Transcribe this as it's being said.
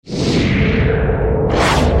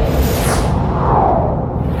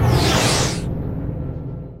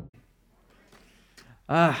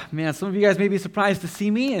Man, some of you guys may be surprised to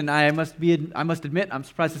see me, and I must admit, I'm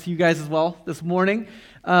surprised to see you guys as well this morning.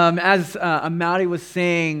 As Amadi was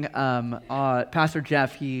saying, Pastor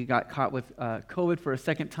Jeff, he got caught with COVID for a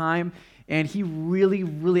second time, and he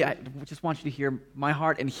really, I just want you to hear my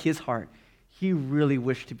heart and his heart. He really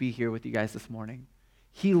wished to be here with you guys this morning.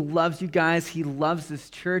 He loves you guys. He loves this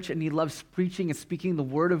church, and he loves preaching and speaking the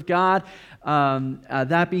word of God.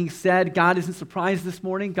 That being said, God isn't surprised this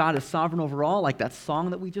morning. God is sovereign over all, like that song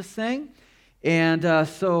that we just sang. And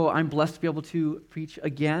so I'm blessed to be able to preach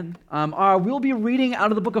again. We'll be reading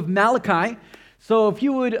out of the book of Malachi. So if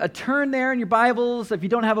you would turn there in your Bibles. If you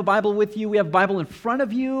don't have a Bible with you, we have a Bible in front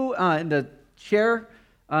of you, in the chair,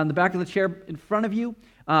 in the back of the chair in front of you.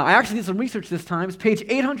 I actually did some research this time. It's page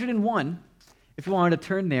 801. If you wanted to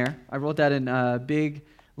turn there, I wrote that in big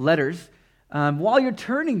letters. While you're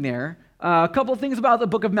turning there, a couple of things about the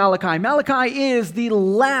book of Malachi. Malachi is the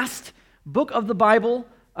last book of the Bible,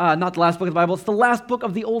 not the last book of the Bible, it's the last book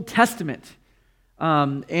of the Old Testament.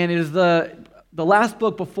 And it is the last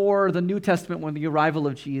book before the New Testament when the arrival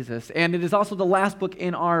of Jesus. And it is also the last book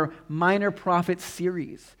in our Minor Prophet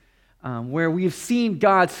series, where we've seen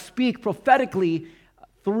God speak prophetically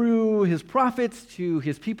through his prophets to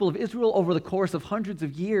his people of Israel over the course of hundreds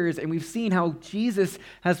of years, and we've seen how Jesus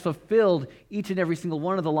has fulfilled each and every single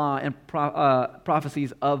one of the law and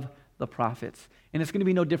prophecies of the prophets. And it's going to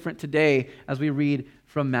be no different today as we read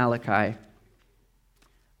from Malachi.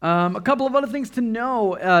 A couple of other things to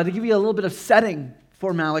know to give you a little bit of setting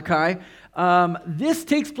for Malachi. This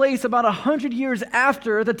takes place about 100 years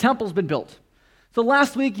after the temple's been built. So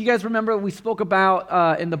last week, you guys remember we spoke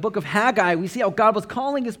about in the book of Haggai, we see how God was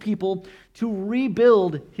calling his people to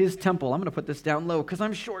rebuild his temple. I'm going to put this down low because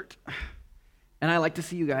I'm short, and I like to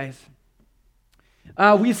see you guys.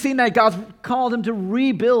 We've seen that God's called him to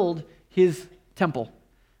rebuild his temple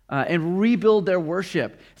and rebuild their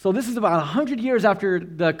worship. So this is about 100 years after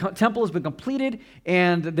the temple has been completed,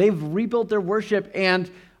 and they've rebuilt their worship,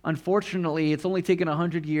 and unfortunately, it's only taken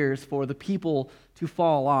 100 years for the people to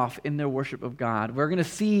fall off in their worship of God. We're going to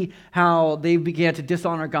see how they began to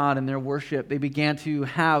dishonor God in their worship. They began to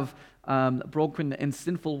have broken and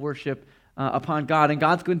sinful worship upon God, and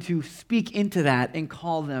God's going to speak into that and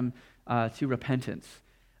call them to repentance.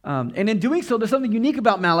 And in doing so, there's something unique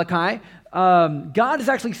about Malachi. God is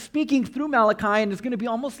actually speaking through Malachi, and it's going to be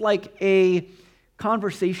almost like a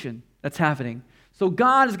conversation that's happening. So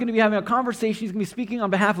God is going to be having a conversation. He's going to be speaking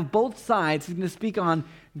on behalf of both sides. He's going to speak on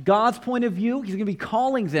God's point of view. He's going to be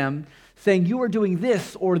calling them, saying, you are doing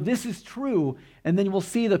this, or this is true. And then we'll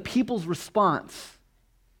see the people's response,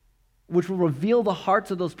 which will reveal the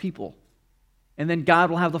hearts of those people. And then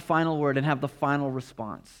God will have the final word and have the final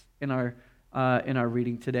response in our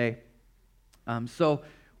reading today. So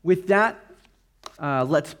with that,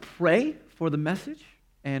 let's pray for the message,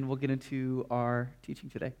 and we'll get into our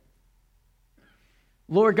teaching today.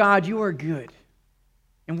 Lord God, you are good,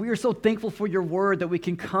 and we are so thankful for your word that we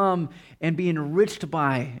can come and be enriched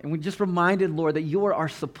by. And we just reminded, Lord, that you are our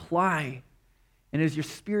supply, and it is your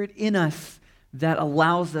spirit in us that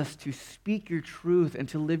allows us to speak your truth and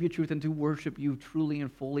to live your truth and to worship you truly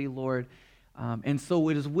and fully, Lord. And so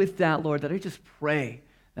it is with that, Lord, that I just pray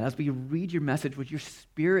that as we read your message, would your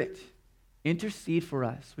spirit intercede for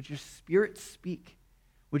us? Would your spirit speak?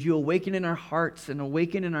 Would you awaken in our hearts and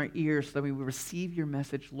awaken in our ears so that we will receive your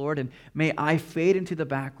message, Lord? And may I fade into the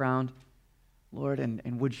background, Lord, and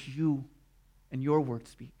would you and your word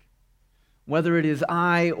speak? Whether it is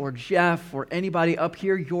I or Jeff or anybody up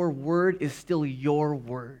here, your word is still your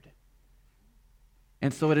word.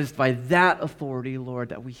 And so it is by that authority, Lord,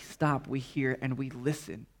 that we stop, we hear, and we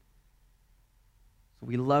listen. So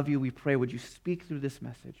we love you. We pray, would you speak through this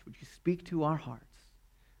message? Would you speak to our hearts?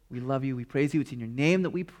 We love you. We praise you. It's in your name that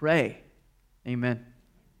we pray. Amen.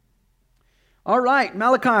 All right,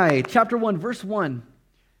 Malachi chapter 1, verse 1.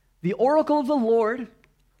 The oracle of the Lord,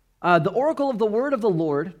 the oracle of the word of the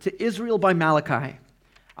Lord to Israel by Malachi.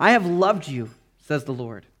 I have loved you, says the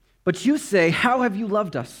Lord. But you say, how have you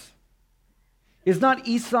loved us? Is not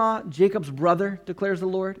Esau Jacob's brother, declares the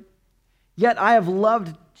Lord? Yet I have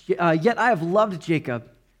loved Jacob.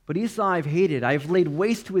 But Esau I've hated. I have laid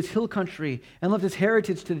waste to his hill country and left his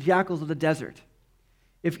heritage to the jackals of the desert.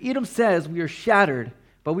 If Edom says, we are shattered,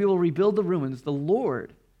 but we will rebuild the ruins, the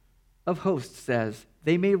Lord of hosts says,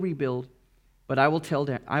 they may rebuild, but I will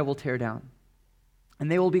tear down.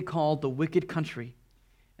 And they will be called the wicked country,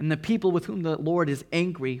 and the people with whom the Lord is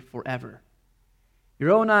angry forever.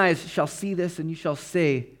 Your own eyes shall see this, and you shall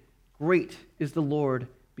say, great is the Lord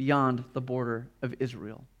beyond the border of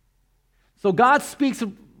Israel. So God speaks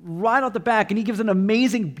right out the back, and he gives an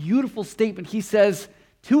amazing, beautiful statement. He says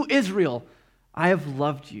to Israel, I have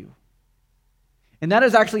loved you. And that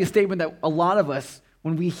is actually a statement that a lot of us,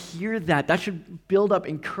 when we hear that, that should build up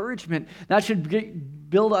encouragement. That should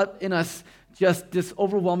build up in us just this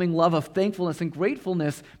overwhelming love of thankfulness and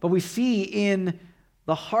gratefulness. But we see in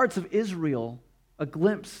the hearts of Israel a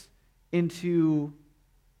glimpse into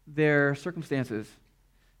their circumstances.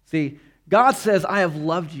 See, God says, I have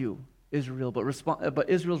loved you, Israel. But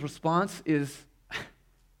Israel's response is,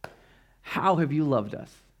 how have you loved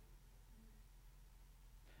us?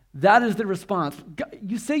 That is the response.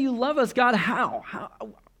 You say you love us, God, how?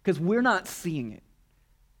 Because we're not seeing it.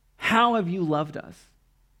 How have you loved us?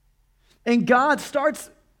 And God starts,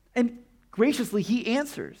 and graciously, he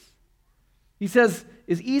answers. He says,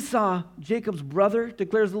 is Esau Jacob's brother,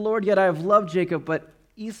 declares the Lord? Yet I have loved Jacob, but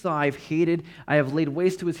Esau I've hated. I have laid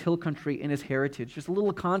waste to his hill country and his heritage. Just a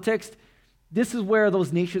little context. This is where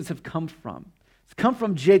those nations have come from. It's come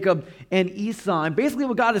from Jacob and Esau. And basically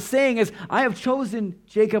what God is saying is, I have chosen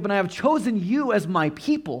Jacob and I have chosen you as my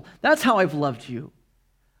people. That's how I've loved you.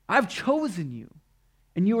 I've chosen you.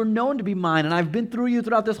 And you are known to be mine. And I've been through you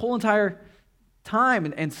throughout this whole entire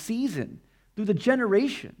time and season, through the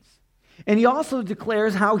generations. And he also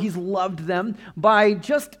declares how he's loved them by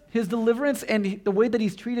just his deliverance and the way that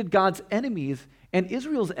he's treated God's enemies and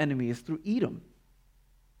Israel's enemies through Edom.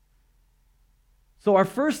 So our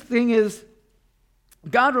first thing is,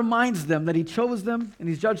 God reminds them that he chose them and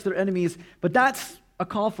he's judged their enemies, but that's a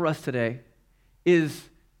call for us today, is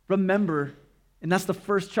remember, and that's the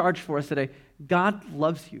first charge for us today, God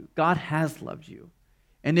loves you. God has loved you.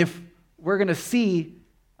 And if we're going to see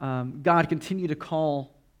God continue to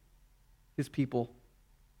call his people.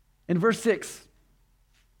 In verse 6,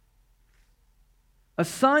 a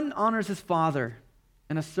son honors his father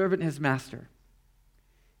and a servant his master.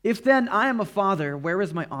 If then I am a father, where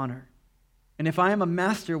is my honor? And if I am a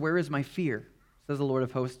master, where is my fear? Says the Lord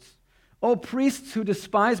of hosts. O priests who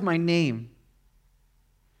despise my name.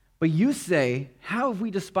 But you say, how have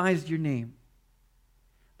we despised your name?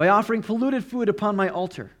 By offering polluted food upon my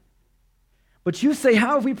altar. But you say,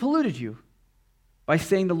 how have we polluted you? By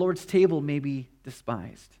saying the Lord's table may be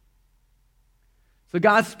despised. So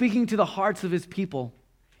God's speaking to the hearts of his people.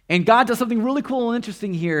 And God does something really cool and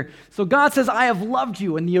interesting here. So God says, I have loved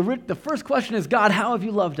you. And the first question is, God, how have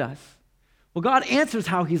you loved us? Well, God answers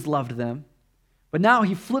how he's loved them, but now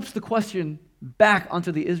he flips the question back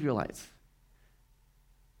onto the Israelites.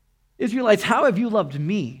 Israelites, how have you loved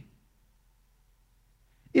me?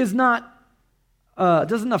 Doesn't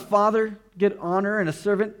a father get honor and a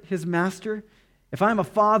servant his master? If I am a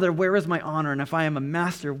father, where is my honor? And if I am a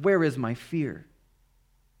master, where is my fear?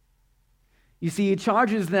 You see, he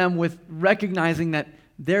charges them with recognizing that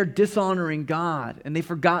they're dishonoring God, and they've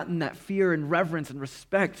forgotten that fear and reverence and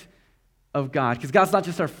respect of God, because God's not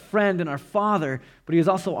just our friend and our father, but he is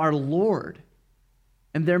also our Lord,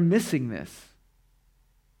 and they're missing this.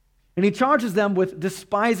 And he charges them with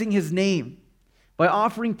despising his name by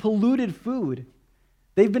offering polluted food.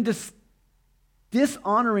 They've been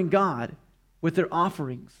dishonoring God with their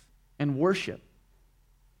offerings and worship,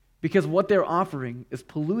 because what they're offering is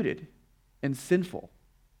polluted and sinful.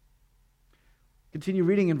 Continue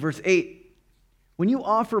reading in verse 8. When you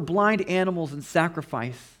offer blind animals in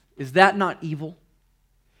sacrifice, is that not evil?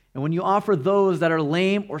 And when you offer those that are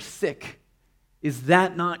lame or sick, is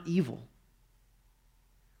that not evil?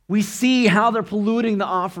 We see how they're polluting the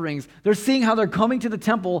offerings. They're seeing how they're coming to the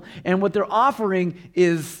temple, and what they're offering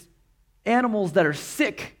is animals that are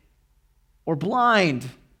sick or blind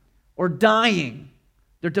or dying.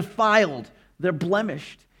 They're defiled. They're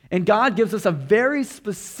blemished. And God gives us a very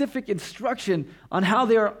specific instruction on how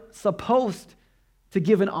they are supposed to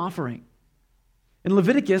give an offering. In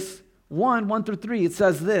Leviticus 1:1-3, it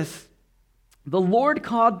says this, the Lord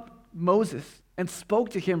called Moses and spoke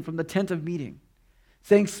to him from the tent of meeting,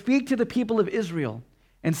 saying, speak to the people of Israel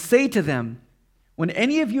and say to them, when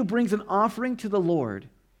any of you brings an offering to the Lord,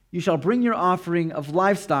 you shall bring your offering of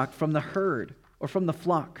livestock from the herd or from the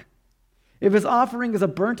flock. If his offering is a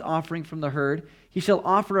burnt offering from the herd, he shall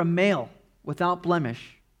offer a male without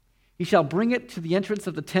blemish. He shall bring it to the entrance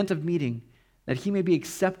of the tent of meeting, that he may be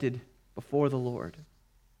accepted before the Lord.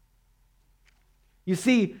 You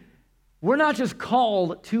see, we're not just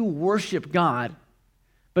called to worship God,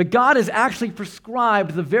 but God has actually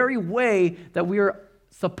prescribed the very way that we are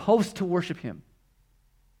supposed to worship him.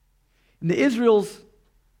 And the Israels,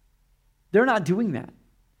 they're not doing that.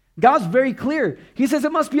 God's very clear. He says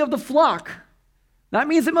it must be of the flock. That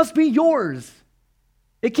means it must be yours.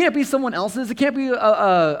 It can't be someone else's. It can't be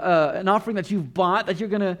an offering that you've bought that you're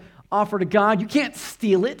going to offer to God. You can't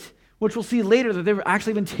steal it, which we'll see later that they've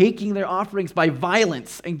actually been taking their offerings by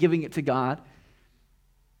violence and giving it to God.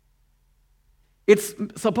 It's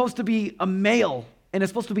supposed to be a male, and it's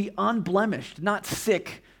supposed to be unblemished, not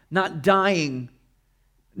sick, not dying,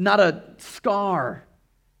 not a scar.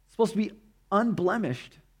 It's supposed to be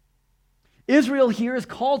unblemished. Israel here is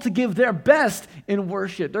called to give their best in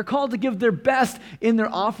worship. They're called to give their best in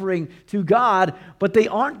their offering to God, but they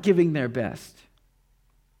aren't giving their best.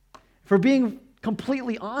 For being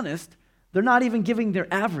completely honest, they're not even giving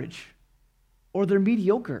their average or their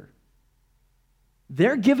mediocre.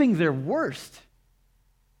 They're giving their worst.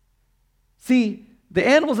 See, the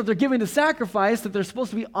animals that they're giving to sacrifice, that they're supposed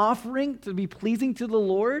to be offering to be pleasing to the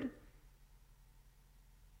Lord,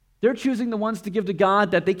 they're choosing the ones to give to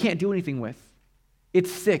God that they can't do anything with.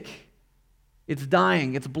 It's sick. It's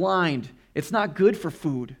dying. It's blind. It's not good for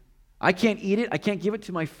food. I can't eat it. I can't give it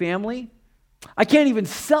to my family. I can't even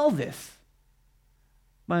sell this.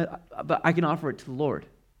 But I can offer it to the Lord.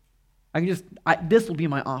 This will be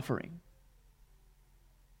my offering.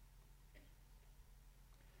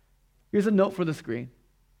 Here's a note for the screen.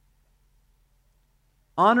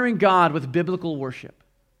 Honoring God with biblical worship.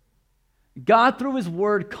 God, through His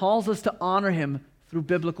Word, calls us to honor Him through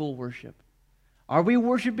biblical worship. Are we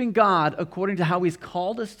worshiping God according to how He's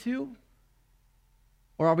called us to?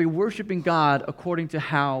 Or are we worshiping God according to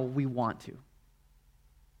how we want to?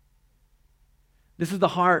 This is the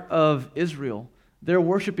heart of Israel. They're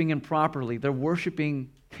worshiping improperly. They're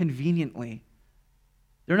worshiping conveniently.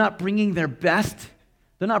 They're not bringing their best.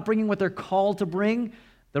 They're not bringing what they're called to bring.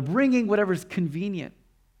 They're bringing whatever's convenient.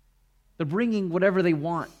 They're bringing whatever they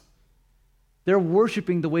want. They're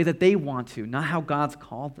worshiping the way that they want to, not how God's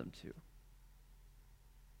called them to.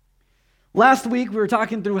 Last week, we were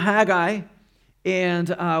talking through Haggai, and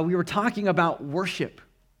we were talking about worship.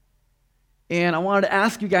 And I wanted to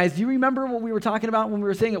ask you guys, do you remember what we were talking about when we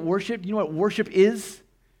were saying at worship? Do you know what worship is?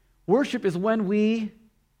 Worship is when we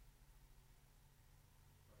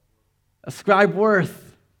ascribe worth.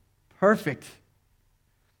 Perfect.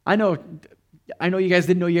 I know you guys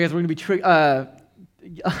didn't know you guys were going to be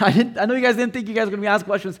I know you guys didn't think you guys were going to be asked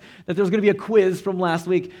questions, that there was going to be a quiz from last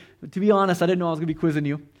week. But to be honest, I didn't know I was going to be quizzing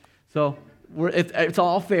you. So it's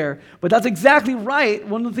all fair. But that's exactly right.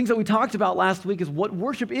 One of the things that we talked about last week is what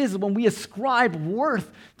worship is when we ascribe worth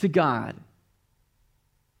to God.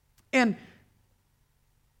 And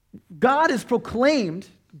God's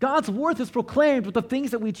worth is proclaimed with the things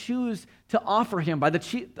that we choose to offer Him, by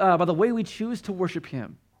the way we choose to worship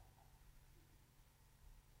Him.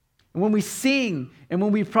 And when we sing, and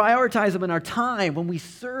when we prioritize Him in our time, when we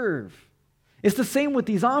serve. It's the same with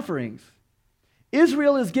these offerings.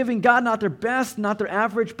 Israel is giving God not their best, not their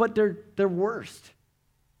average, but their worst.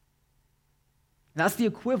 That's the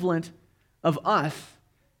equivalent of us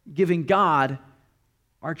giving God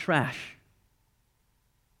our trash,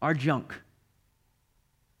 our junk.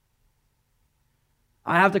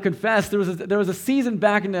 I have to confess, there was a season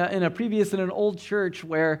back in an old church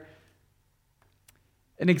where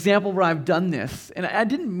an example where I've done this, and I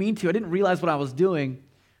didn't mean to. I didn't realize what I was doing,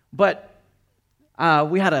 but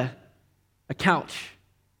we had a couch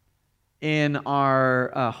in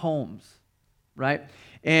our homes, right?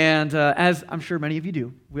 And as I'm sure many of you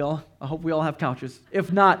do, I hope we all have couches.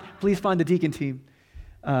 If not, please find the deacon team.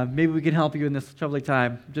 Maybe we can help you in this troubling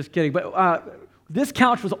time. Just kidding. But this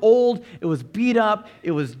couch was old. It was beat up.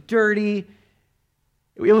 It was dirty.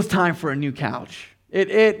 It was time for a new couch. We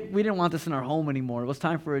didn't want this in our home anymore. It was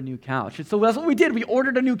time for a new couch. And so that's what we did. We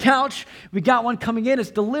ordered a new couch. We got one coming in.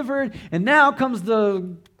 It's delivered. And now comes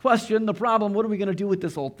the question, the problem, what are we going to do with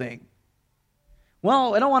this old thing?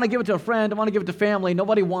 Well, I don't want to give it to a friend. I want to give it to family.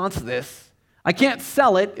 Nobody wants this. I can't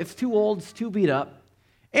sell it. It's too old. It's too beat up.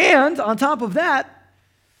 And on top of that,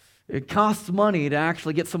 it costs money to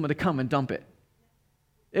actually get someone to come and dump it.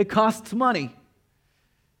 It costs money.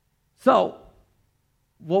 So,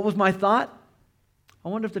 what was my thought? I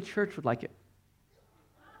wonder if the church would like it.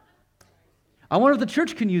 I wonder if the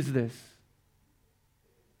church can use this.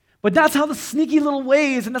 But that's how the sneaky little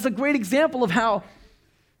ways, and that's a great example of how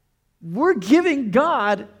we're giving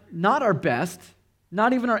God not our best,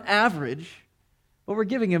 not even our average, but we're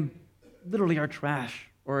giving Him literally our trash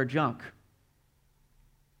or our junk.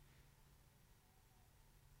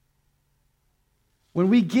 When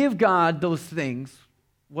we give God those things,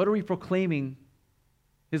 what are we proclaiming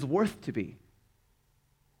His worth to be?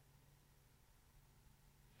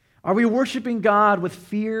 Are we worshiping God with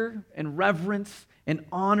fear and reverence and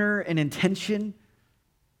honor and intention?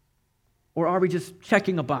 Or are we just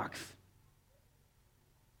checking a box?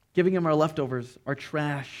 Giving Him our leftovers, our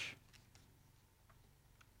trash?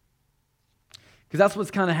 Because that's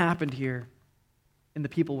what's kind of happened here in the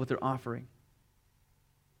people with their offering.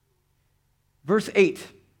 Verse 8.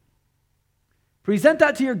 Present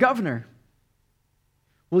that to your governor.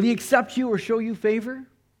 Will he accept you or show you favor?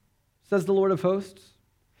 Says the Lord of hosts.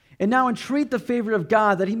 And now entreat the favor of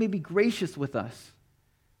God that he may be gracious with us.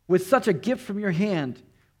 With such a gift from your hand,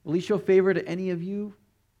 will he show favor to any of you?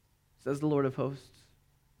 Says the Lord of hosts.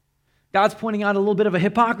 God's pointing out a little bit of a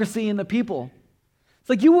hypocrisy in the people. It's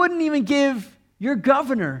like you wouldn't even give your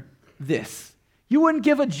governor this. You wouldn't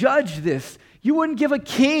give a judge this. You wouldn't give a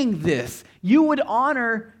king this. You would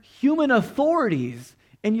honor human authorities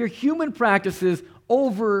and your human practices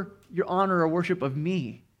over your honor or worship of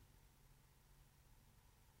me.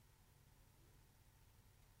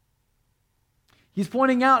 He's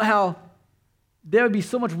pointing out how they would be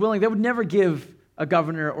so much willing, they would never give a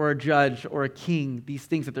governor or a judge or a king these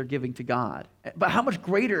things that they're giving to God. But how much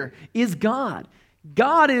greater is God?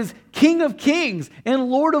 God is King of kings and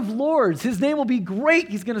Lord of lords. His name will be great,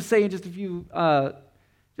 he's going to say in just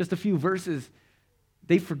a few verses.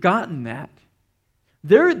 They've forgotten that.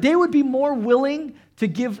 They would be more willing to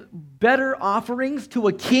give better offerings to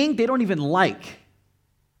a king they don't even like.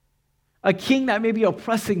 A king that may be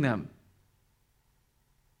oppressing them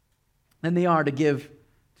than they are to give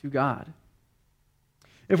to God.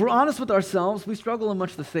 If we're honest with ourselves, we struggle in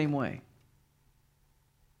much the same way.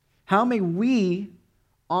 How may we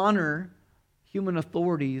honor human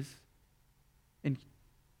authorities and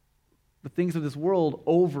the things of this world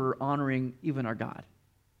over honoring even our God?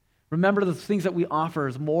 Remember, the things that we offer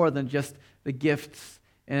is more than just the gifts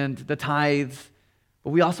and the tithes,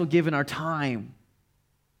 but we also give in our time.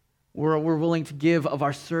 We're willing to give of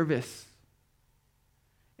our service.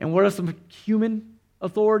 And what are some human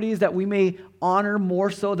authorities that we may honor more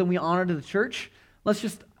so than we honor to the church? Let's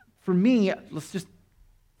just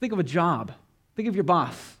think of a job. Think of your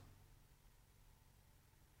boss.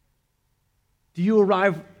 Do you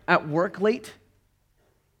arrive at work late?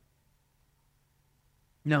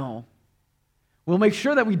 No. We'll make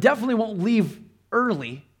sure that we definitely won't leave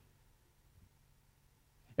early.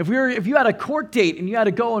 If you had a court date and you had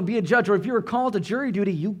to go and be a judge, or if you were called to jury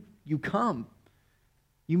duty, you come.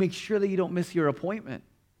 You make sure that you don't miss your appointment.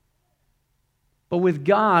 But with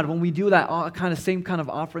God, when we do that same kind of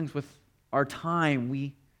offerings with our time,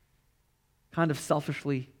 we kind of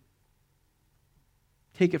selfishly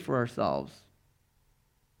take it for ourselves.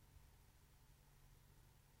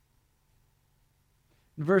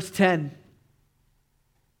 In verse 10,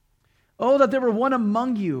 "Oh, that there were one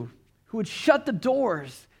among you who would shut the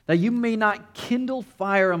doors, that you may not kindle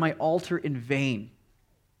fire on my altar in vain.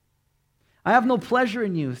 I have no pleasure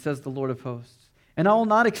in you, says the Lord of hosts, and I will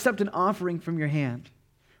not accept an offering from your hand.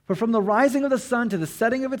 For from the rising of the sun to the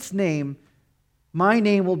setting of its name, my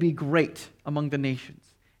name will be great among the nations.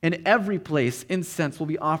 In every place incense will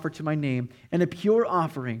be offered to my name, and a pure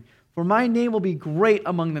offering. For my name will be great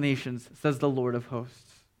among the nations, says the Lord of hosts."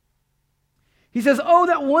 He says, oh,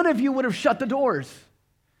 that one of you would have shut the doors.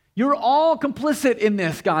 You're all complicit in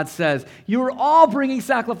this, God says. You're all bringing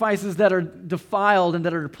sacrifices that are defiled and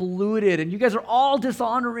that are polluted, and you guys are all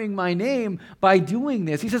dishonoring my name by doing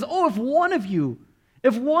this. He says, oh, if one of you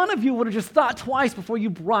would have just thought twice before you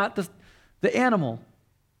brought the animal.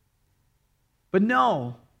 But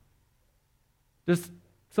no, there's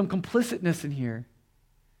some complicitness in here.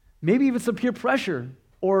 Maybe even some peer pressure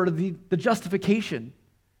or the justification.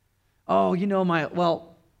 Oh, he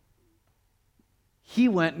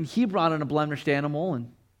went and he brought in a blemished animal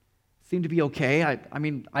and seemed to be okay.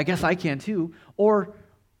 I guess I can too. Or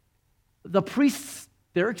the priests,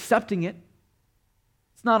 they're accepting it.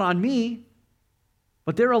 It's not on me,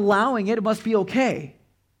 but they're allowing it. It must be okay.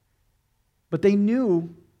 But they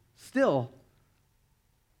knew still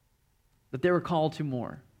that they were called to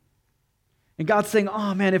more. And God's saying,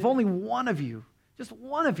 oh man, if only one of you, just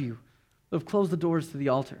one of you, would have closed the doors to the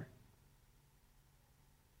altar.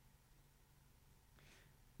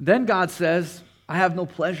 Then God says, I have no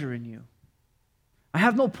pleasure in you. I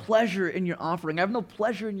have no pleasure in your offering. I have no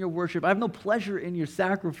pleasure in your worship. I have no pleasure in your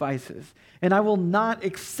sacrifices. And I will not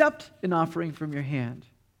accept an offering from your hand.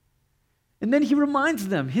 And then he reminds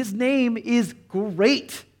them, his name is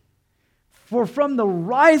great. For from the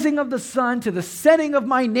rising of the sun to the setting of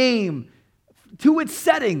my name, to its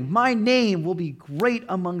setting, my name will be great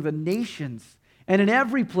among the nations. And in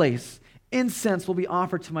every place, incense will be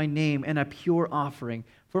offered to my name and a pure offering.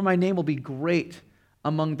 For my name will be great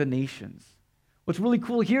among the nations. What's really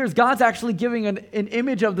cool here is God's actually giving an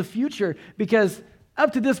image of the future, because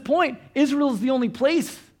up to this point, Israel is the only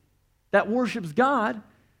place that worships God.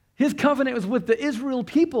 His covenant was with the Israel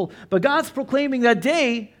people, but God's proclaiming that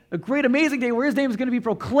day, a great, amazing day where his name is going to be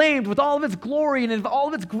proclaimed with all of its glory and all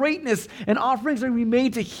of its greatness, and offerings are going to be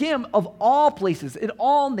made to him of all places, in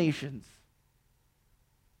all nations.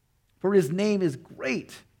 For his name is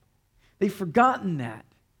great. They've forgotten that.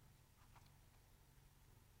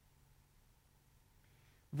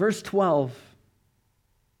 Verse 12.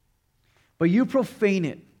 But you profane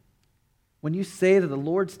it when you say that the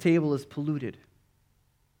Lord's table is polluted,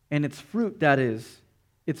 and its fruit, that is,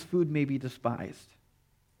 its food may be despised.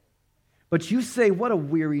 But you say, what a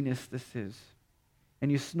weariness this is,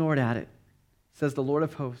 and you snort at it, says the Lord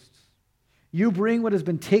of hosts. You bring what has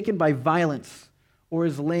been taken by violence, or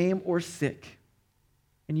is lame or sick,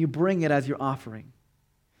 and you bring it as your offering.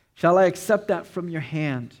 Shall I accept that from your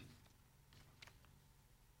hand?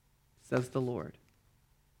 Says the Lord.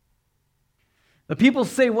 The people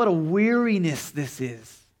say, what a weariness this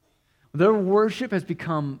is. Their worship has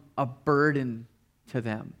become a burden to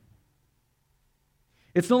them.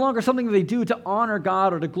 It's no longer something that they do to honor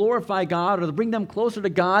God or to glorify God or to bring them closer to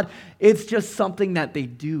God. It's just something that they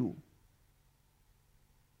do.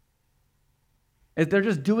 They're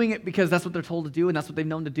just doing it because that's what they're told to do and that's what they've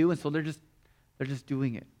known to do, and so they're just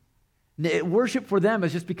doing it. Worship for them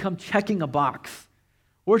has just become checking a box.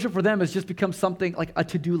 Worship for them has just become something like a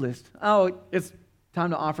to-do list. Oh, it's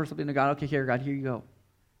time to offer something to God. Okay, here, God, here you go.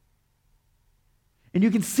 And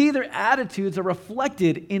you can see their attitudes are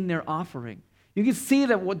reflected in their offering. You can see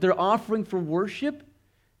that what they're offering for worship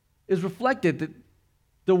is reflected, that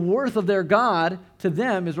the worth of their God to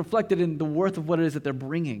them is reflected in the worth of what it is that they're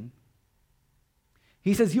bringing.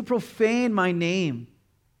 He says, you profane my name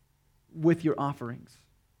with your offerings.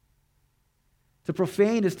 To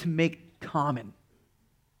profane is to make common.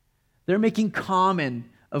 They're making common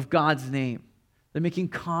of God's name. They're making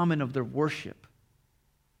common of their worship.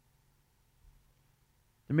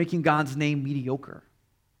 They're making God's name mediocre.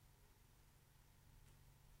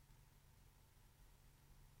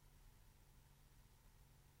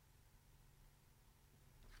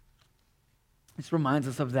 This reminds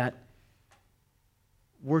us of that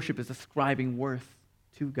worship is ascribing worth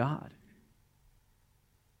to God.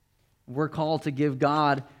 We're called to give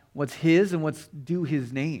God what's His and what's due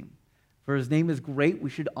His name. For His name is great, we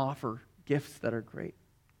should offer gifts that are great.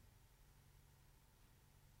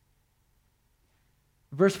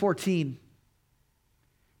 Verse 14.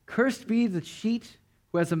 Cursed be the cheat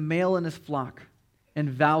who has a male in his flock and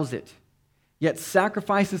vows it, yet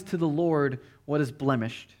sacrifices to the Lord what is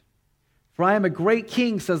blemished. For I am a great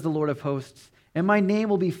king, says the Lord of hosts, and my name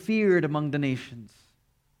will be feared among the nations.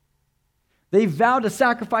 They vow to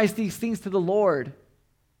sacrifice these things to the Lord,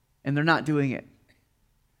 and they're not doing it.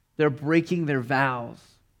 They're breaking their vows.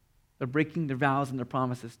 They're breaking their vows and their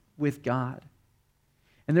promises with God.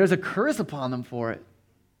 And there's a curse upon them for it.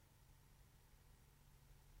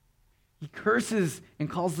 He curses and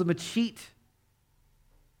calls them a cheat.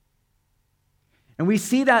 And we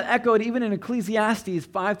see that echoed even in Ecclesiastes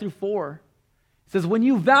 5 through 4. It says, when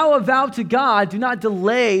you vow a vow to God, do not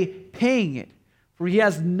delay paying it, for He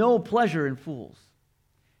has no pleasure in fools.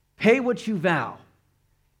 Pay what you vow.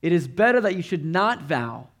 It is better that you should not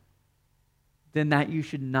vow than that you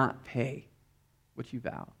should not pay what you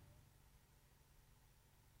vow.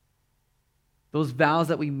 Those vows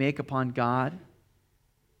that we make upon God.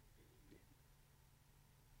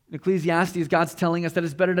 In Ecclesiastes, God's telling us that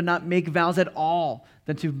it's better to not make vows at all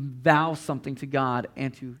than to vow something to God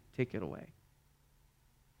and to take it away.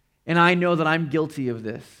 And I know that I'm guilty of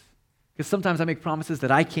this because sometimes I make promises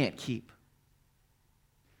that I can't keep.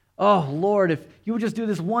 Oh, Lord, if you would just do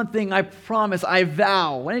this one thing, I promise, I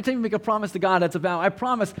vow. Anytime you make a promise to God, that's a vow. I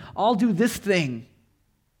promise I'll do this thing.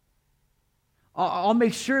 I'll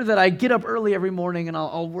make sure that I get up early every morning and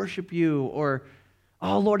I'll worship you. Or,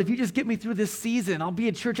 oh, Lord, if you just get me through this season, I'll be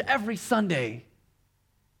at church every Sunday.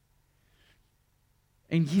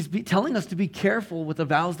 And He's telling us to be careful with the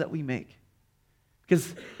vows that we make.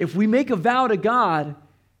 Because if we make a vow to God,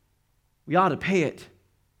 we ought to pay it.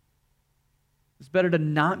 It's better to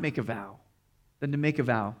not make a vow than to make a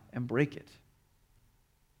vow and break it.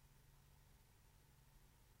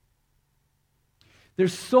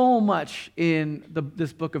 There's so much in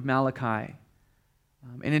this book of Malachi.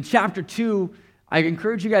 And in chapter 2, I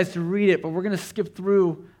encourage you guys to read it, but we're going to skip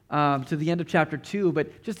through to the end of chapter 2.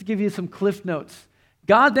 But just to give you some cliff notes,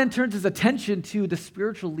 God then turns His attention to the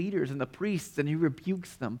spiritual leaders and the priests, and He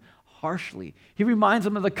rebukes them harshly. He reminds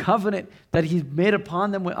them of the covenant that He's made upon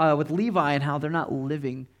them with Levi and how they're not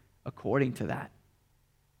living according to that.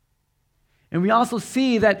 And we also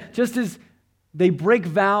see that just as they break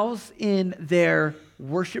vows in their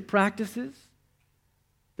worship practices,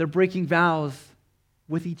 they're breaking vows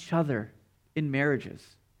with each other in marriages.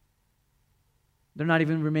 They're not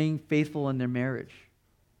even remaining faithful in their marriage.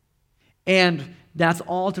 And that's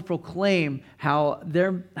all to proclaim how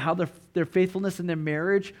their faithfulness in their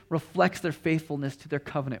marriage reflects their faithfulness to their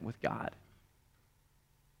covenant with God.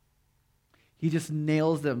 He just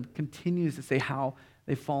nails them, continues to say how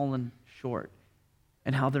they've fallen short.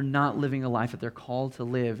 and how they're not living a life that they're called to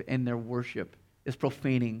live, and their worship is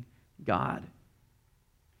profaning God.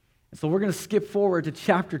 And so we're going to skip forward to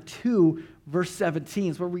chapter 2, verse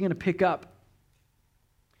 17. Is where we're going to pick up.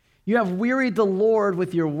 You have wearied the Lord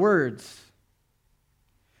with your words.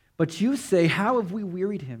 But you say, how have we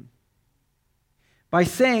wearied him? By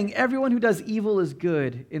saying, everyone who does evil is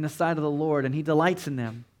good in the sight of the Lord, and he delights in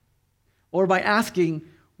them. Or by asking,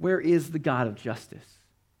 where is the God of justice?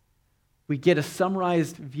 We get a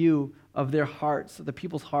summarized view of their hearts, of the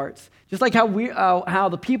people's hearts. Just like how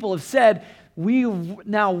the people have said, we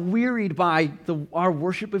now wearied by our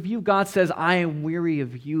worship of you. God says, I am weary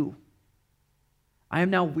of you. I am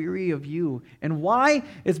now weary of you. And why?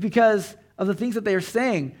 It's because of the things that they are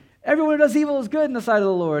saying. Everyone who does evil is good in the sight of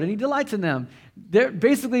the Lord, and he delights in them.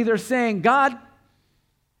 They're saying, God,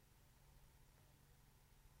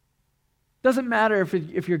 doesn't matter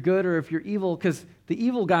if you're good or if you're evil, because the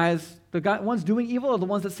evil guys, ones doing evil are the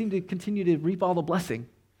ones that seem to continue to reap all the blessing.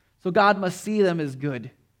 So God must see them as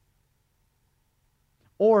good.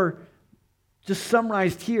 Or, just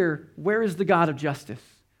summarized here, where is the God of justice?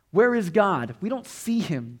 Where is God? We don't see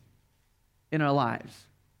him in our lives.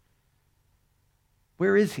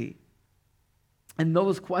 Where is he? And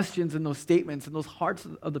those questions and those statements and those hearts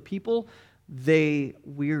of the people, they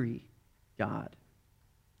weary God.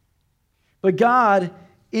 But God,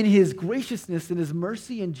 in his graciousness and his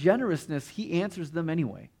mercy and generousness, he answers them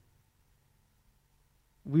anyway.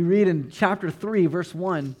 We read in chapter 3, verse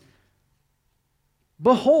 1,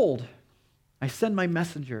 behold, I send my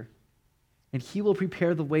messenger, and he will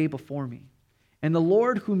prepare the way before me. And the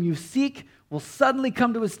Lord whom you seek will suddenly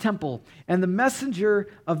come to his temple, and the messenger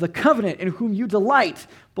of the covenant in whom you delight,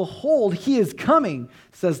 behold, he is coming,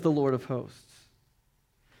 says the Lord of hosts.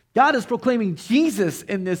 God is proclaiming Jesus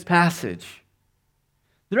in this passage.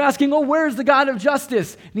 They're asking, oh, where's the God of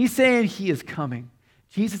justice? And he's saying he is coming.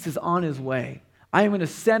 Jesus is on his way. I am going to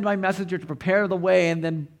send my messenger to prepare the way, and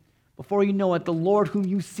then before you know it, the Lord whom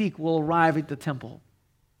you seek will arrive at the temple.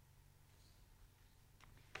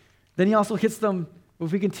 Then he also hits them,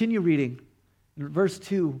 if we continue reading, in verse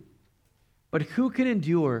 2, but who can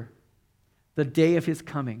endure the day of his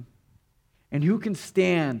coming? And who can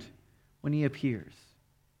stand when he appears?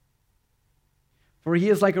 For he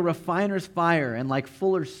is like a refiner's fire and like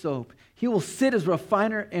fuller's soap. He will sit as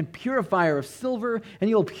refiner and purifier of silver, and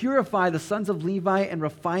he will purify the sons of Levi and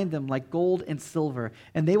refine them like gold and silver,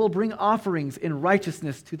 and they will bring offerings in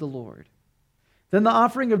righteousness to the Lord. Then the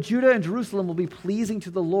offering of Judah and Jerusalem will be pleasing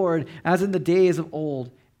to the Lord, as in the days of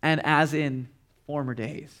old and as in former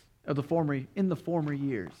days, in the former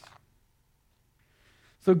years.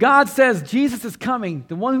 So God says Jesus is coming.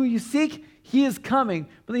 The one who you seek, he is coming.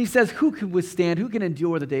 But then he says, who can withstand? Who can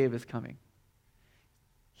endure the day of his coming?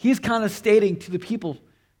 He's kind of stating to the people,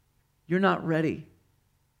 you're not ready.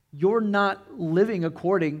 You're not living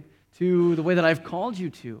according to the way that I've called you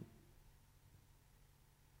to.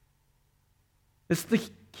 It's the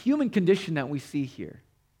human condition that we see here.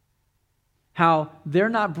 How they're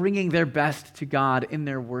not bringing their best to God in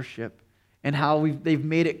their worship, and how they've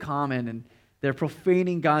made it common, and they're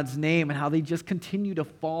profaning God's name, and how they just continue to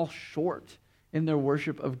fall short in their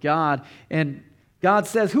worship of God. And God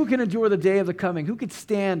says, who can endure the day of the coming? Who could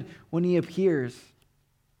stand when he appears?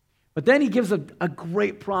 But then he gives a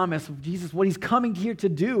great promise of Jesus, what he's coming here to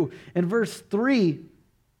do. In verse 3,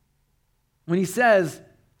 when he says,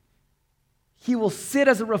 he will sit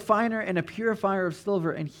as a refiner and a purifier of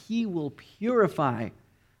silver, and he will purify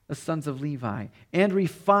the sons of Levi and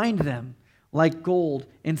refine them like gold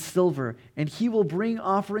and silver, and he will bring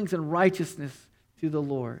offerings in righteousness to the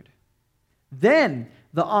Lord. Then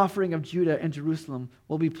the offering of Judah and Jerusalem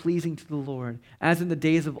will be pleasing to the Lord, as in the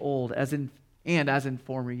days of old, as in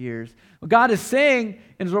former years. What God is saying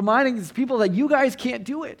and is reminding these people that you guys can't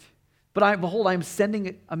do it. But I'm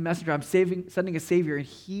sending a messenger, sending a Savior, and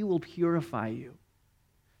he will purify you.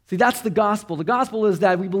 See, that's the gospel. The gospel is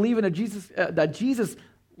that we believe in that Jesus,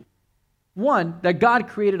 one, that God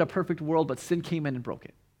created a perfect world, but sin came in and broke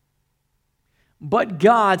it. But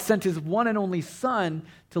God sent his one and only Son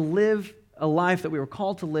to live a life that we were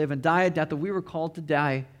called to live and die a death that we were called to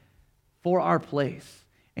die for our place.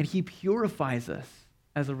 And he purifies us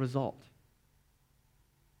as a result.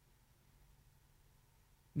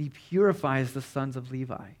 And he purifies the sons of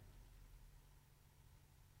Levi.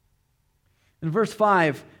 In verse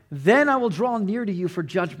 5, then I will draw near to you for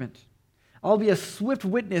judgment. I'll be a swift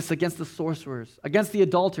witness against the sorcerers, against the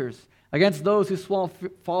adulterers, against those who swear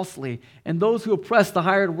falsely, and those who oppress the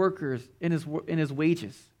hired workers in his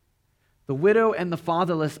wages. The widow and the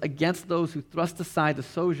fatherless, against those who thrust aside the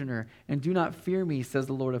sojourner and do not fear me, says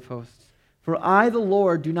the Lord of hosts. For I, the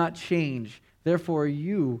Lord, do not change. Therefore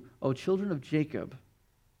you, O children of Jacob,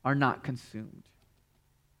 are not consumed.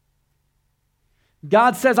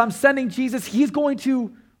 God says, I'm sending Jesus. He's going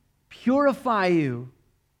to purify you.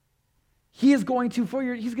 He's going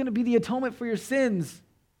to be the atonement for your sins.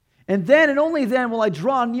 And then and only then will I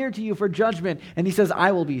draw near to you for judgment. And he says,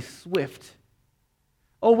 I will be swift.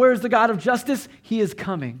 Oh, where's the God of justice? He is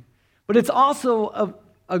coming. But it's also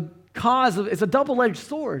it's a double-edged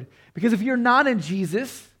sword. Because if you're not in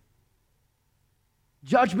Jesus,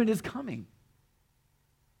 judgment is coming.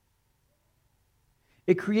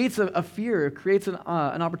 It creates a fear. It creates an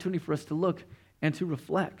opportunity for us to look and to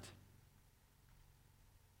reflect.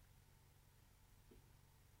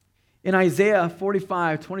 In Isaiah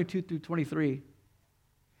 45, 22 through 23,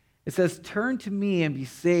 it says, turn to me and be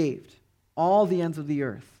saved, all the ends of the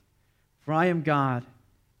earth, for I am God,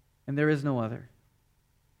 and there is no other.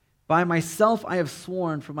 By myself I have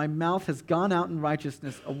sworn, for my mouth has gone out in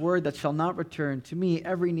righteousness, a word that shall not return. To me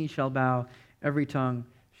every knee shall bow, every tongue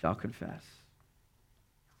shall confess.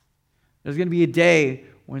 There's going to be a day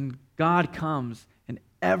when God comes and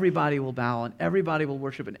everybody will bow and everybody will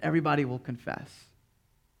worship and everybody will confess.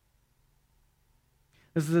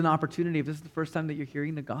 This is an opportunity. If this is the first time that you're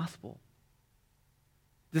hearing the gospel,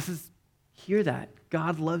 hear that.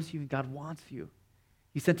 God loves you and God wants you.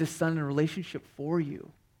 He sent his son in a relationship for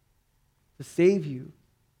you to save you.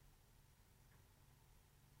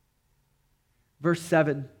 Verse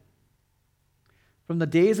 7. From the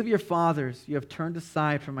days of your fathers, you have turned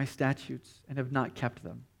aside from my statutes and have not kept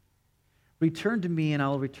them. Return to me and I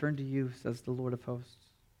will return to you, says the Lord of hosts.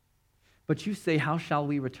 But you say, how shall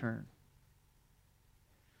we return?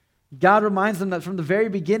 God reminds them that from the very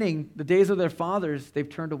beginning, the days of their fathers, they've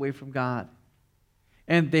turned away from God.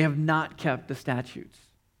 And they have not kept the statutes.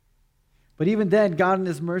 But even then, God in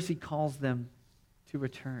his mercy calls them to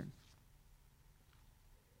return.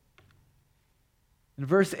 In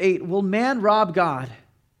verse 8, will man rob God?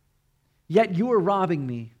 Yet you are robbing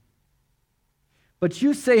me. But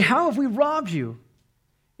you say, how have we robbed you?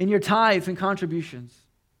 In your tithes and contributions.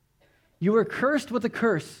 You are cursed with a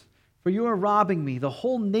curse, for you are robbing me, the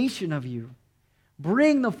whole nation of you.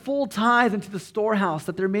 Bring the full tithe into the storehouse,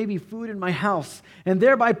 that there may be food in my house, and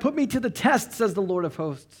thereby put me to the test, says the Lord of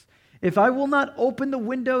hosts. If I will not open the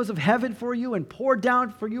windows of heaven for you and pour down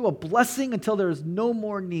for you a blessing until there is no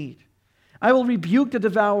more need, I will rebuke the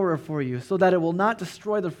devourer for you, so that it will not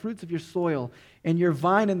destroy the fruits of your soil, and your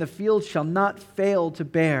vine in the field shall not fail to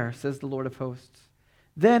bear, says the Lord of hosts.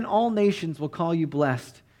 Then all nations will call you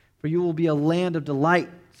blessed, for you will be a land of delight,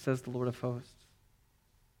 says the Lord of hosts.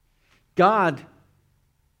 God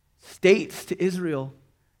states to Israel,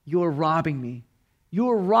 you are robbing me. You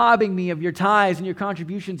are robbing me of your tithes and your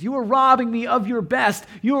contributions. You are robbing me of your best.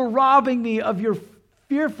 You are robbing me of your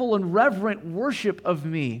fearful and reverent worship of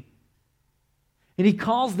me. And he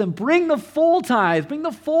calls them, bring the full tithe, bring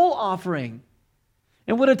the full offering.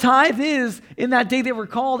 And what a tithe is, in that day they were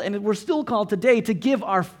called, and we're still called today, to give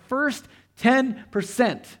our first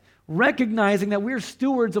 10%, recognizing that we're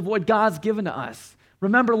stewards of what God's given to us.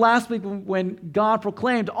 Remember last week when God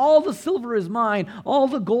proclaimed, all the silver is mine, all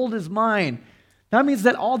the gold is mine. That means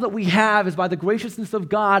that all that we have is by the graciousness of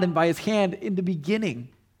God and by his hand in the beginning.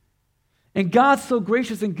 And God's so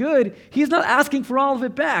gracious and good, he's not asking for all of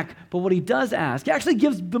it back. But what he does ask, he actually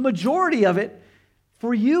gives the majority of it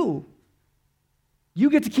for you. You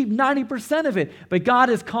get to keep 90% of it. But God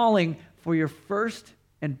is calling for your first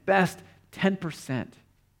and best 10%.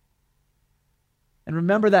 And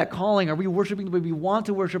remember that calling. Are we worshiping the way we want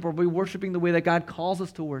to worship, or are we worshiping the way that God calls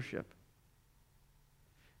us to worship?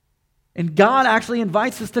 And God actually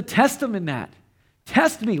invites us to test him in that.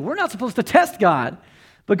 Test me. We're not supposed to test God,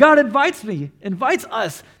 but God invites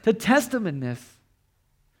us to test him in this.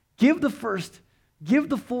 Give the first, give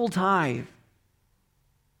the full tithe,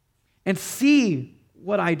 and see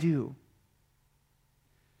what I do.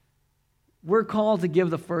 We're called to give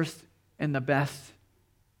the first and the best,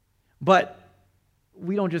 but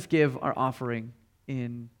we don't just give our offering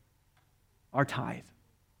in our tithe,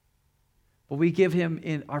 but we give him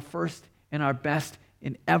in our first and our best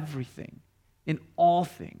in everything, in all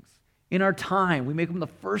things. In our time, we make him the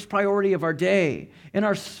first priority of our day. In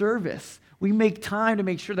our service, we make time to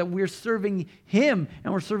make sure that we're serving him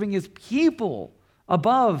and we're serving his people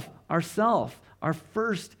above ourselves, our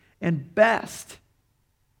first and best.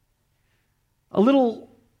 A little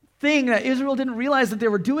thing that Israel didn't realize that they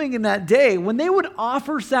were doing in that day, when they would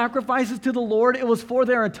offer sacrifices to the Lord, it was for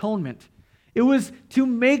their atonement. It was to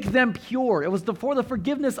make them pure. It was for the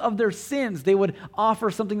forgiveness of their sins. They would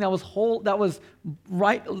offer something that was whole, that was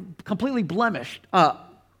right, completely blemished,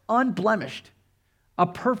 unblemished, a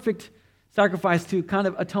perfect sacrifice to kind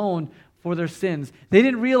of atone for their sins. They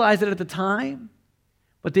didn't realize it at the time,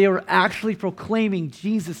 but they were actually proclaiming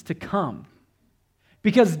Jesus to come.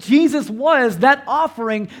 Because Jesus was that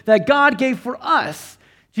offering that God gave for us.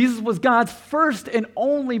 Jesus was God's first and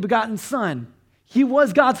only begotten Son. He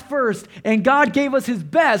was God's first, and God gave us his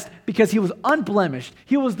best because he was unblemished.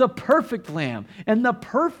 He was the perfect lamb and the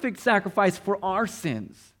perfect sacrifice for our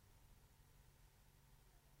sins.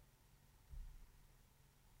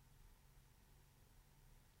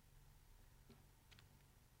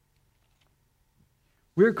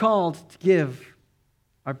 We're called to give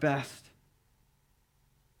our best.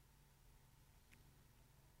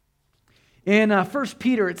 In 1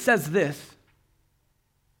 Peter, it says this: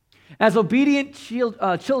 as obedient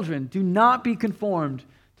children, do not be conformed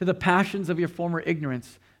to the passions of your former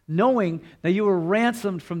ignorance, knowing that you were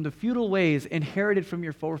ransomed from the futile ways inherited from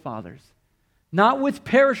your forefathers, not with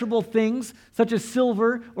perishable things such as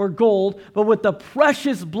silver or gold, but with the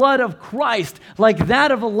precious blood of Christ, like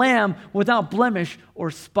that of a lamb without blemish or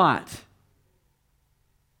spot.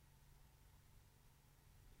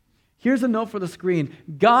 Here's a note for the screen.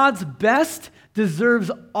 God's best deserves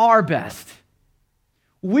our best.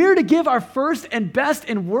 We're to give our first and best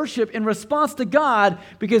in worship in response to God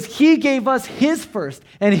because he gave us his first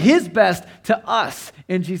and his best to us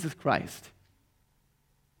in Jesus Christ.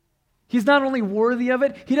 He's not only worthy of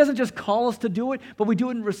it, he doesn't just call us to do it, but we do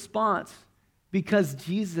it in response because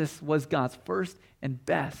Jesus was God's first and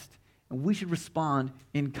best, and we should respond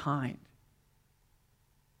in kind.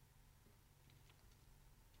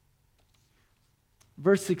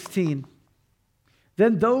 Verse 16,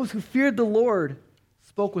 then those who feared the Lord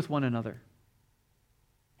spoke with one another.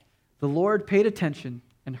 The Lord paid attention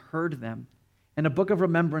and heard them, and a book of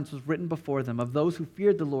remembrance was written before them of those who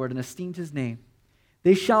feared the Lord and esteemed his name.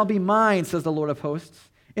 They shall be mine, says the Lord of hosts.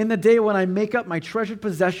 In the day when I make up my treasured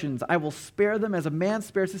possessions, I will spare them as a man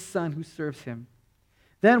spares his son who serves him.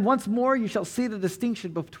 Then once more you shall see the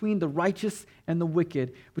distinction between the righteous and the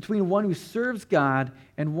wicked, between one who serves God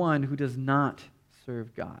and one who does not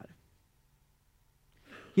serve God.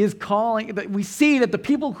 He is calling, we see that the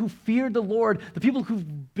people who feared the Lord, the people who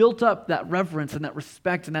built up that reverence and that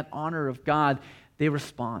respect and that honor of God, they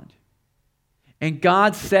respond. And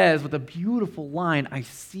God says with a beautiful line, I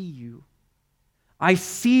see you. I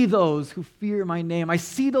see those who fear my name. I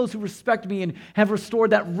see those who respect me and have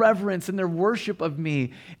restored that reverence in their worship of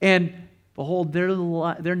me. And behold,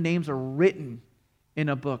 their names are written in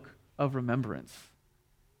a book of remembrance.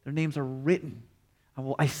 Their names are written.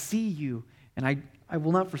 I see you, and I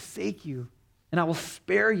will not forsake you, and I will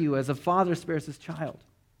spare you as a father spares his child.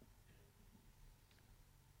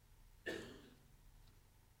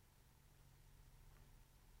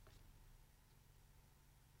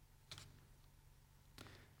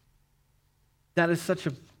 That is such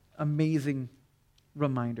an amazing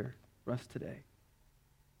reminder for us today.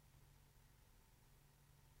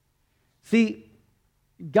 See,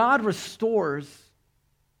 God restores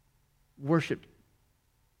worship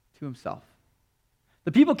to himself.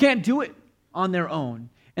 The people can't do it on their own.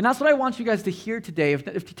 And that's what I want you guys to hear today. If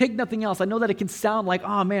you take nothing else, I know that it can sound like,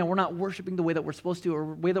 oh man, we're not worshiping the way that we're supposed to or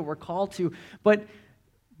the way that we're called to. But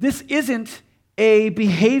this isn't a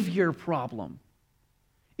behavior problem.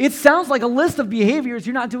 It sounds like a list of behaviors.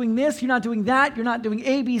 You're not doing this, you're not doing that, you're not doing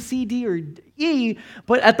A, B, C, D, or E.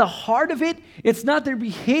 But at the heart of it, it's not their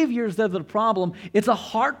behaviors that are the problem. It's a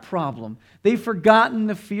heart problem. They've forgotten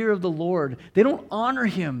the fear of the Lord. They don't honor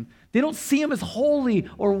him. They don't see him as holy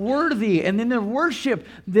or worthy. And in their worship,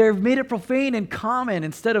 they've made it profane and common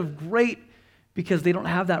instead of great because they don't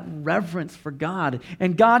have that reverence for God.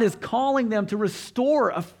 And God is calling them to restore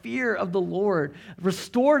a fear of the Lord,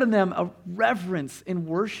 restore to them a reverence in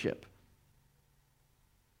worship.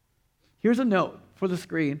 Here's a note for the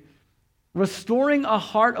screen. Restoring a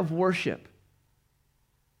heart of worship.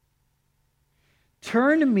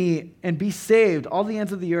 Turn to me and be saved, all the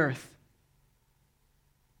ends of the earth.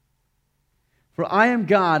 For I am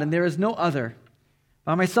God and there is no other.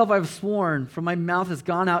 By myself I have sworn, for my mouth has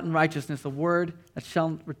gone out in righteousness, a word that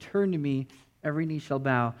shall return to me, every knee shall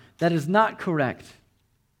bow. That is not correct.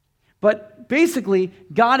 But basically,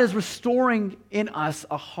 God is restoring in us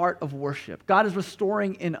a heart of worship. God is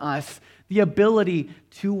restoring in us the ability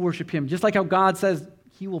to worship him, just like how God says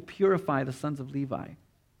he will purify the sons of Levi.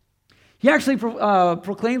 He actually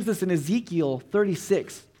proclaims this in Ezekiel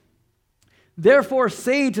 36. Therefore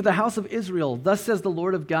say to the house of Israel, thus says the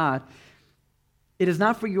Lord of God, it is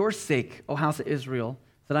not for your sake, O house of Israel,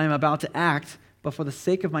 that I am about to act, but for the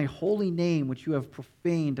sake of my holy name, which you have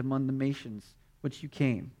profaned among the nations which you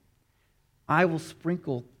came. I will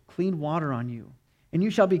sprinkle clean water on you, and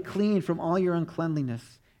you shall be clean from all your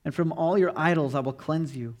uncleanliness, and from all your idols I will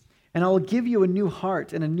cleanse you. And I will give you a new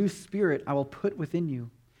heart, and a new spirit I will put within you.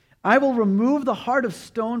 I will remove the heart of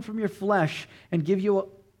stone from your flesh and give you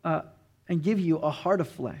a heart of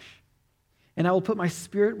flesh. And I will put my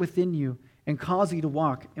spirit within you and cause you to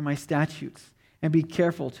walk in my statutes and be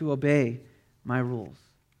careful to obey my rules.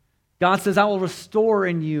 God says, I will restore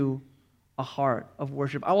in you a heart of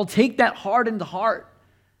worship. I will take that hardened heart,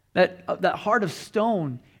 that heart of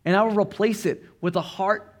stone, and I will replace it with a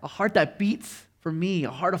heart that beats for me,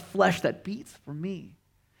 a heart of flesh that beats for me.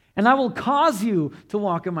 And I will cause you to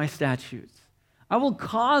walk in my statutes. I will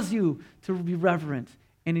cause you to be reverent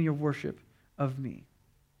and in your worship of me.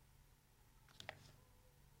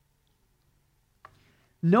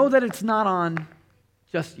 Know that it's not on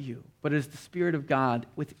just you, but it is the Spirit of God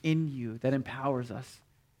within you that empowers us,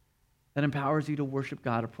 that empowers you to worship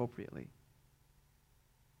God appropriately.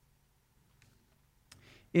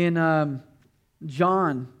 In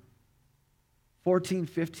John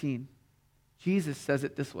 14:15, Jesus says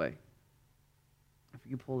it this way. If you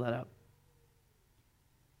can pull that up.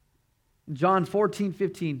 In John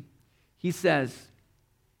 14:15, he says,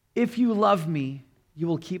 if you love me, you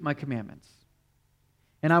will keep my commandments.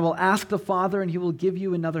 And I will ask the Father, and he will give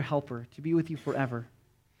you another helper to be with you forever.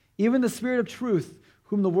 Even the Spirit of truth,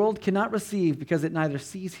 whom the world cannot receive because it neither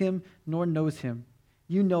sees him nor knows him.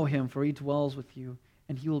 You know him, for he dwells with you,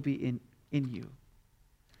 and he will be in you.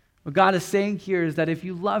 What God is saying here is that if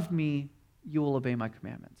you love me, you will obey my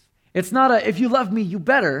commandments. It's not if you love me, you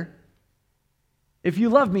better. If you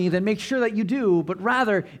love me, then make sure that you do, but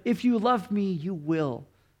rather, if you love me, you will.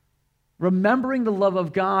 Remembering the love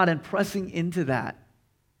of God and pressing into that,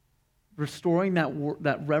 restoring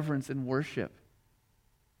that reverence and worship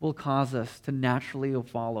will cause us to naturally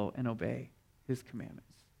follow and obey his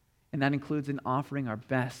commandments. And that includes in offering our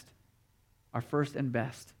best, our first and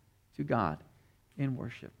best to God in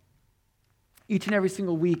worship. Each and every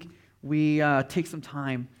single week, we take some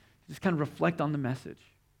time to just kind of reflect on the message.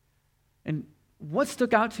 And what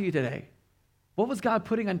stuck out to you today? What was God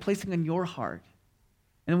placing on your heart?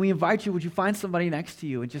 And we invite you, would you find somebody next to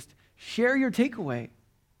you and just share your takeaway?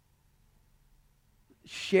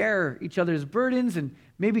 Share each other's burdens and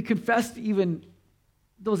maybe confess even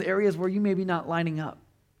those areas where you may be not lining up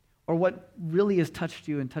or what really has touched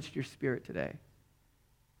you and touched your spirit today.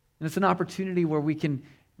 And it's an opportunity where we can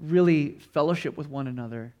really fellowship with one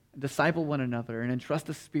another, disciple one another, and entrust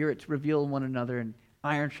the Spirit to reveal one another, and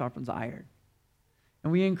iron sharpens iron.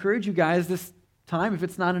 And we encourage you guys this time, if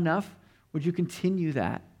it's not enough, would you continue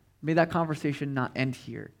that? May that conversation not end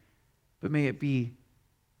here, but may it be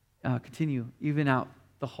continue even out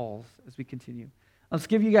the halls as we continue. Let's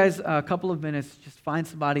give you guys a couple of minutes, just find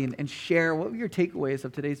somebody and share what were your takeaways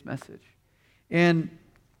of today's message. And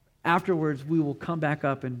afterwards, we will come back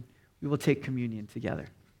up and we will take communion together.